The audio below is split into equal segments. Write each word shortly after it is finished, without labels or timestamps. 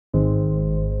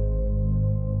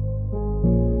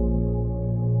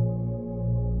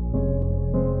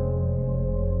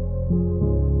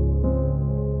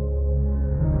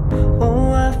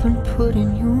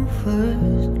putting you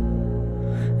first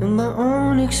at my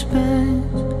own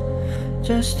expense,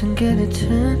 just to get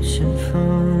attention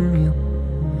from you.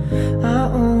 I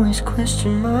always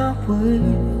question my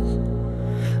words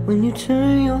when you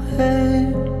turn your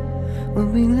head when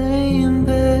we lay in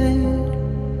bed.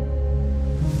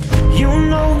 You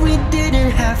know we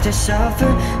didn't have to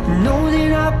suffer. Know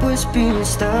that I was being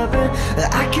stubborn.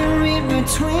 I can read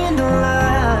between the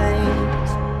lines.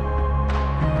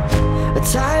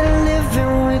 Tired of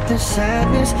living with the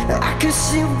sadness. I could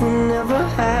see we never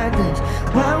had this.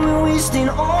 Why we're wasting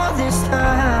all this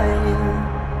time?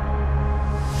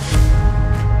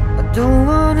 I don't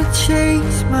wanna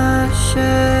chase my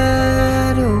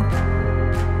shadow.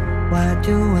 Why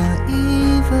do I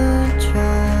even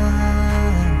try?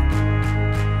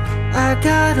 I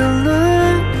gotta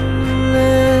learn to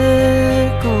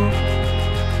let go.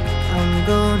 I'm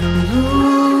gonna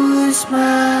lose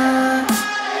my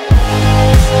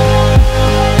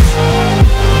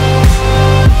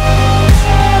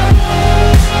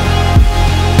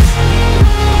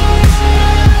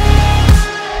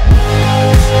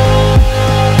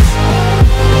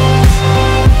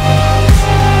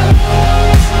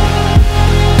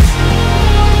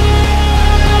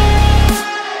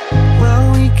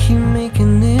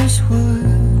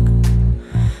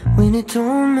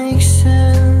don't make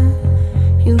sense.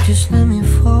 You just let me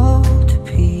fall to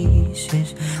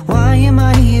pieces. Why am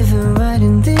I even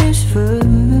writing this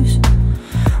verse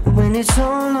when it's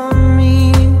all on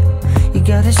me? You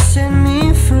gotta set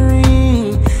me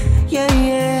free. Yeah,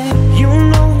 yeah. You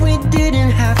know we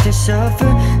didn't have to suffer.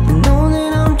 I know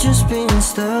that I'm just being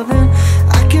stubborn.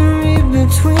 I can read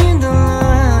between the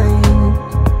lines.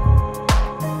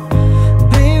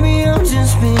 Baby, I'm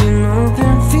just being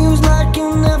open. Feels like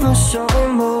you never show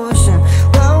emotion.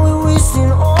 Why we're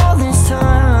wasting all this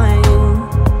time?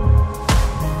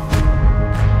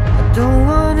 I don't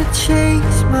wanna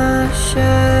chase my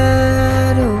shadow.